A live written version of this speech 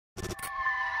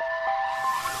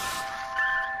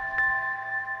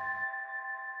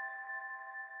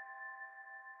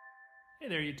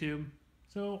there, YouTube.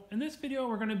 So in this video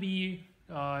we're going to be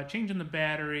changing the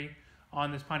battery on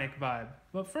this Pontiac Vibe.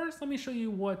 But first let me show you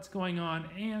what's going on,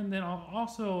 and then I'll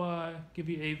also give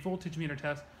you a voltage meter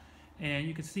test, and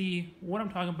you can see what I'm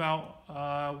talking about,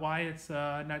 why it's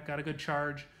not got a good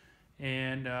charge,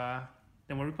 and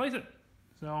then we'll replace it.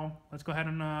 So let's go ahead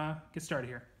and get started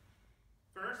here.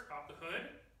 First, pop the hood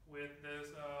with this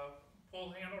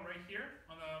pull handle right here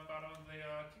on the bottom of the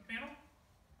kick panel.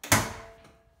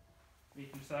 You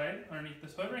can decide underneath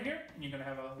this hood right here, and you're going to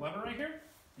have a lever right here.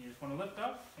 You just want to lift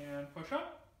up and push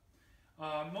up.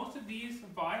 Most of these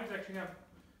Vibes actually have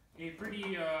a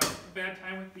pretty bad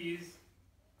time with these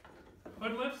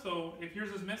hood lifts, so if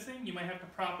yours is missing, you might have to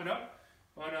prop it up.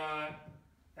 But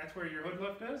that's where your hood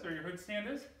lift is, or your hood stand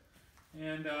is.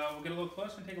 And we'll get a little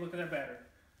closer and take a look at that battery.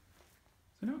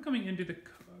 So now coming into the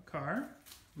car,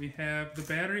 we have the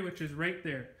battery, which is right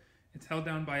there. It's held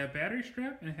down by a battery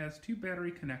strap, and it has two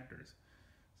battery connectors.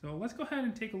 So let's go ahead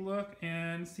and take a look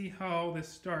and see how this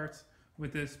starts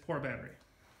with this poor battery.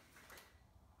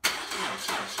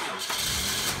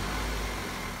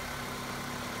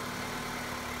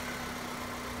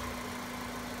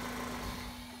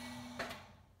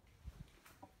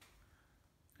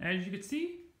 As you can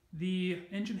see, the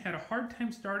engine had a hard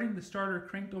time starting. The starter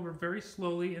cranked over very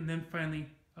slowly and then finally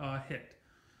hit.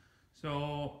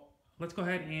 So let's go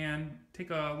ahead and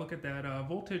take a look at that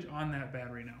voltage on that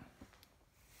battery now.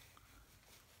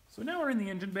 So now we're in the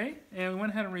engine bay, and we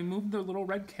went ahead and removed the little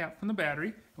red cap from the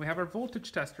battery. We have our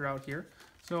voltage tester out here.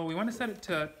 So we want to set it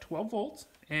to 12 volts,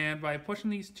 and by pushing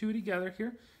these two together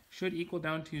here, should equal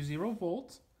down to 0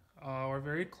 volts, or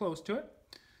very close to it.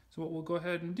 So what we'll go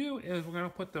ahead and do is we're going to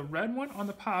put the red one on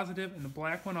the positive and the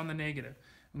black one on the negative.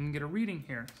 We can get a reading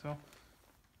here. So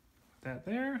put that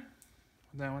there,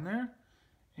 put that one there.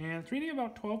 And it's reading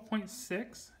about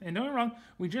 12.6. And don't get me wrong,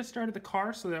 we just started the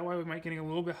car, so that way we might getting a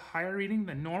little bit higher reading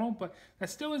than normal, but that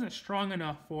still isn't strong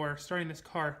enough for starting this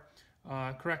car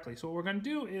correctly. So what we're going to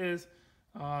do is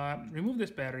remove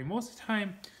this battery. Most of the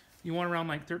time, you want around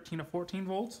like 13 to 14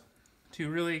 volts to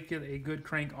really get a good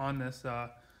crank on this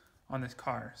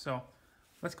car. So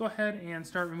let's go ahead and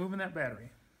start removing that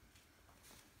battery.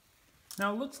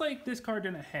 Now it looks like this car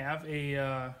didn't have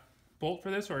a bolt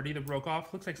for this, or it either broke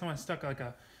off. Looks like someone stuck like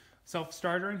a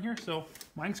self-starter in here. So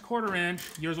mine's 1/4 inch.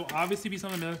 Yours will obviously be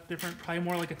something different, probably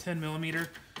more like a 10 millimeter,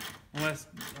 unless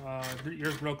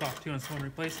yours broke off too and someone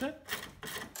replaced it.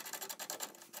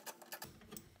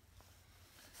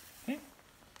 Okay,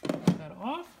 put that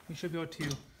off. We should be able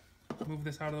to move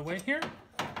this out of the way here.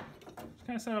 Just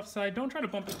kind of set it offside. Don't try to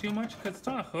bump it too much because it's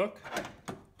on a hook.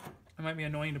 It might be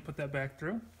annoying to put that back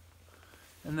through.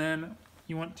 And then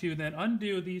you want to then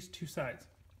undo these two sides.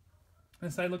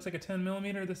 This side looks like a 10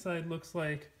 millimeter. This side looks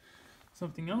like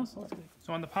something else.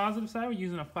 So on the positive side, we're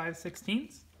using a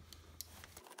 5/16.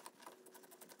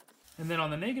 And then on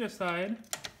the negative side,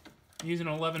 I'm using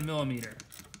an 11 millimeter.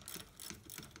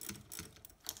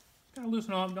 Kind of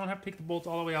loosen up. Don't have to take the bolts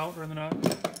all the way out or the nut.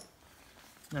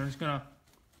 Then I'm just gonna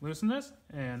loosen this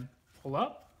and pull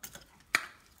up.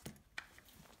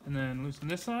 And then loosen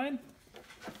this side.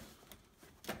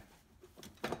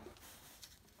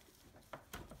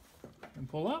 And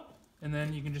pull up, and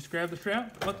then you can just grab the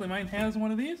strap. Luckily mine has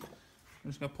one of these. I'm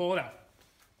just going to pull it out.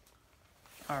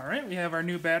 Alright, we have our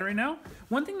new battery now.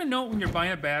 One thing to note when you're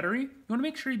buying a battery, you want to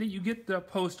make sure that you get the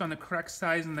post on the correct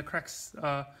size and the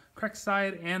correct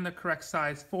side and the correct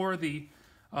size for the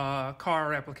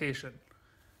car application.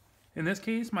 In this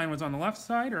case, mine was on the left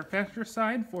side, or passenger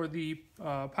side, for the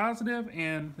positive,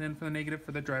 and then for the negative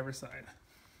for the driver's side.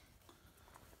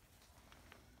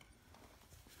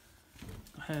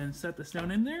 Go ahead and set this down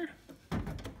in there. I'm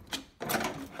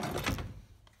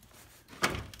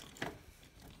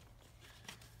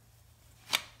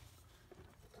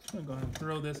going to go ahead and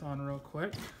throw this on real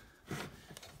quick.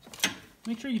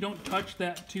 Make sure you don't touch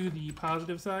that to the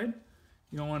positive side.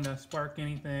 You don't want to spark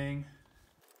anything.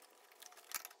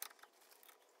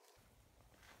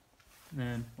 And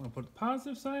then we'll put the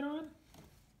positive side on.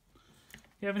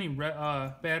 If you have any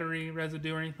battery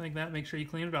residue or anything like that, make sure you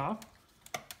clean it off.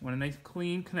 You want a nice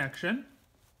clean connection.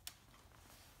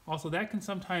 Also, that can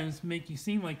sometimes make you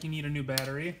seem like you need a new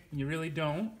battery, and you really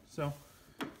don't. So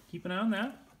keep an eye on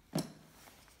that.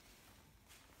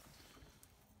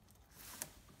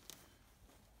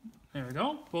 There we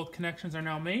go. Both connections are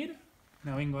now made.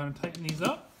 Now we can go ahead and tighten these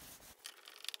up.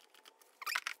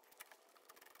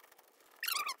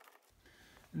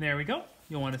 And there we go.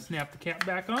 You'll want to snap the cap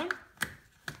back on.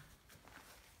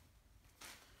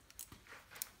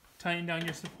 Tighten down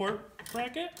your support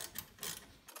bracket.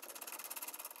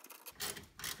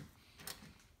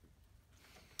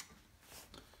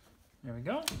 There we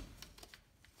go.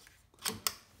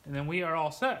 And then we are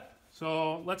all set.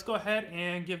 So let's go ahead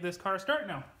and give this car a start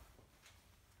now.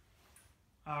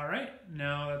 All right,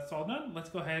 now that's all done. Let's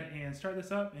go ahead and start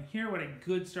this up and hear what a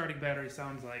good starting battery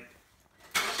sounds like.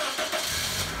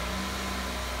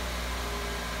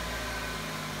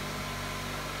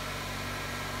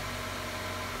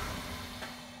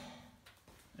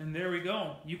 And there we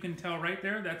go. You can tell right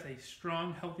there that's a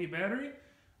strong, healthy battery.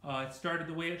 It started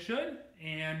the way it should,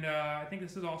 and I think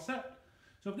this is all set.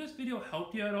 So if this video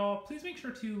helped you at all, please make sure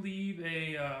to leave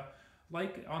a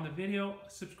like on the video,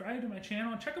 subscribe to my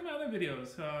channel, and check out my other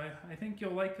videos. I think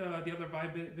you'll like the other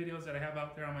Vibe videos that I have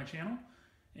out there on my channel.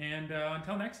 And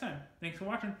until next time, thanks for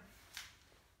watching.